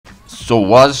So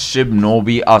was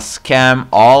Shibnobi a scam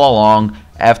all along?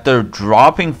 After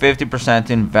dropping 50%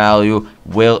 in value,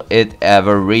 will it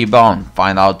ever rebound?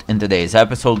 Find out in today's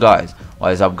episode, guys.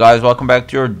 What is up, guys? Welcome back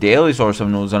to your daily source of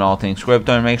news on all things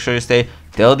crypto, and make sure you stay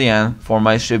till the end for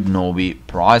my Shibnobi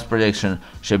price prediction.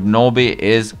 Shibnobi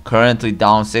is currently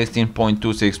down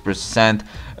 16.26%,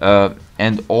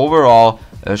 and overall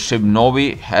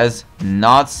Shibnobi has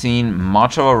not seen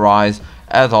much of a rise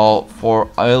at all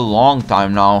for a long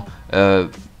time now.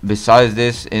 Besides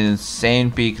this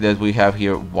insane peak that we have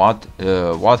here,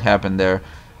 what happened there?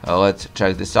 Let's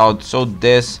check this out. So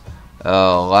this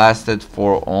lasted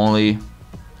for only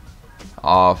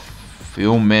a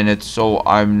few minutes, so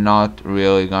I'm not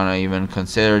really gonna even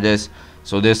consider this.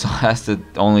 So this lasted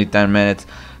only 10 minutes.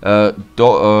 So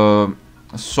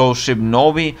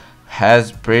Shibnobi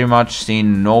has pretty much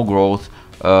seen no growth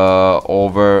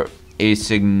over a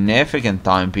significant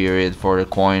time period for the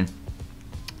coin.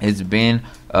 It's been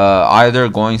either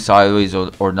going sideways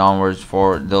or downwards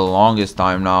for the longest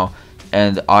time now,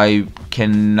 and I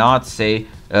cannot say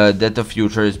that the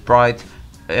future is bright,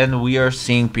 and we are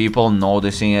seeing people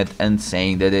noticing it and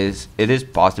saying that it is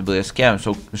possibly a scam.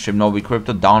 So Shibnobi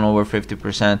crypto down over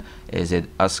 50%. Is it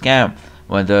a scam?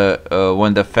 When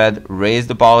the Fed raised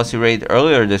the policy rate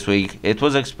earlier this week, it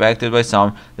was expected by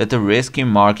some that the risky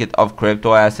market of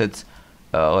crypto assets,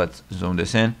 let's zoom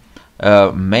this in,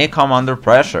 may come under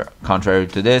pressure. Contrary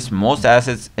to this, most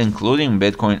assets, including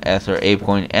Bitcoin, Ether,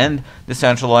 ApeCoin, and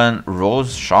Decentraland,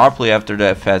 rose sharply after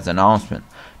the Fed's announcement.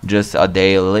 Just a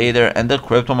day later, and the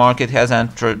crypto market has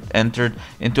entered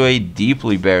into a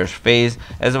deeply bearish phase,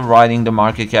 as of writing the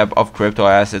market cap of crypto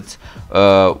assets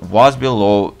was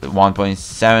below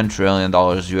 $1.7 trillion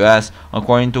US,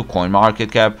 according to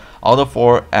CoinMarketCap. All the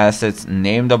four assets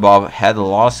named above had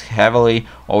lost heavily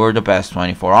over the past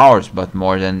 24 hours, but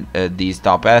more than these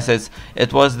top assets,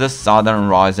 it was the sudden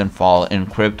rise and fall in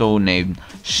crypto named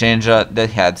Shinja that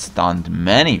had stunned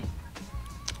many.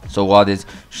 So what is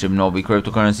Shibnobi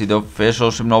cryptocurrency? The official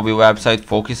Shibnobi website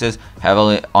focuses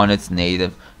heavily on its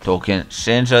native token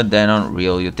Shinja than on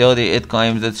real utility. It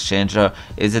claims that Shinja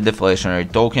is a deflationary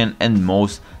token and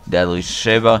most deadly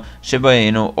Shiba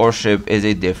Inu or SHIB is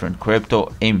a different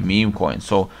crypto, a meme coin.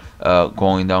 So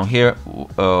going down here,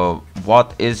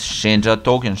 what is Shinja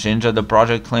token? Shinja, the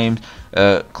project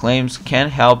claims can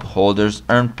help holders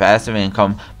earn passive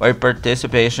income by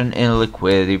participation in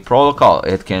liquidity protocol.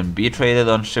 It can be traded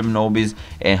on Shibnobi's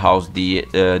in-house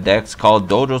DEX called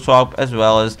dojoswap, as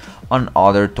well as on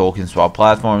other token swap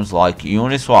platforms like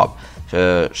Uniswap.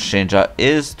 Shinja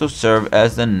is to serve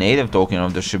as the native token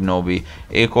of the Shibnobi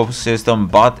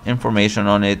ecosystem, but information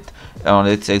on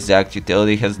its exact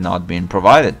utility has not been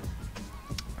provided.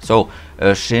 So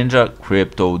Shinja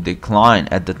crypto decline.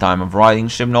 At the time of writing,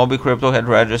 Shibnobi crypto had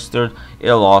registered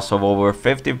a loss of over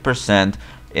 50%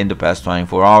 in the past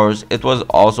 24 hours. It was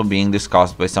also being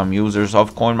discussed by some users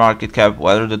of CoinMarketCap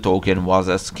whether the token was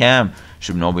a scam.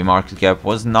 Shibnobi market cap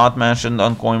was not mentioned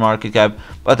on CoinMarketCap,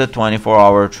 but the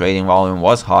 24-hour trading volume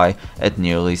was high at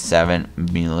nearly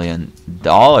 $7 million.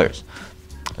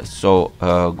 So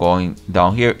going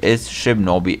down here is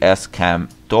Shibnobi a scam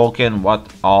token.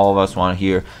 What all of us want to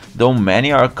hear, though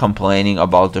many are complaining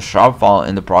about the sharp fall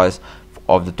in the price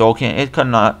of the token, it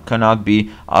cannot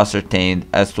be ascertained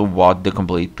as to what the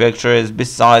complete picture is.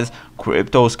 Besides,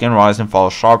 cryptos can rise and fall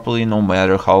sharply no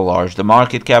matter how large the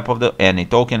market cap of any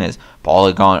token is.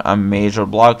 Polygon, a major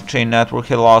blockchain network,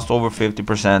 had lost over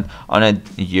 50% on a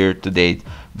year-to-date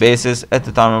basis at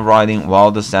the time of writing,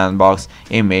 while the Sandbox,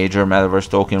 a major metaverse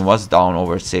token, was down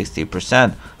over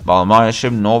 60%. Bottom line,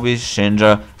 Shibnobi's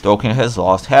Shinja token has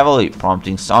lost heavily,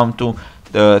 prompting some to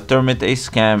term it a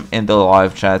scam. In the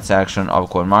live chat section of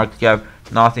CoinMarketCap,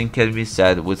 nothing can be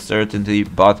said with certainty,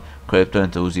 but crypto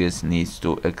enthusiasts need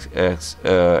to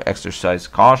exercise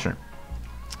caution.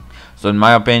 So in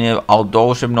my opinion, although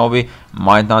Shibnobi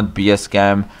might not be a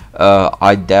scam,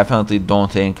 I definitely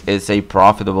don't think it's a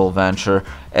profitable venture,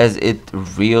 as it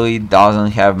really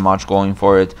doesn't have much going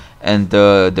for it, and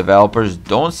the developers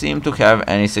don't seem to have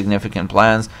any significant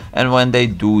plans, and when they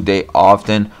do, they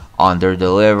often under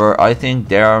deliver. I think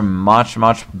there are much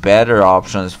better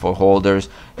options for holders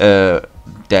than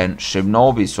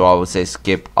Shibnobi, so I would say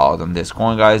skip out on this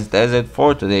coin, guys. That's it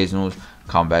for today's news.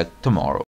 Come back tomorrow.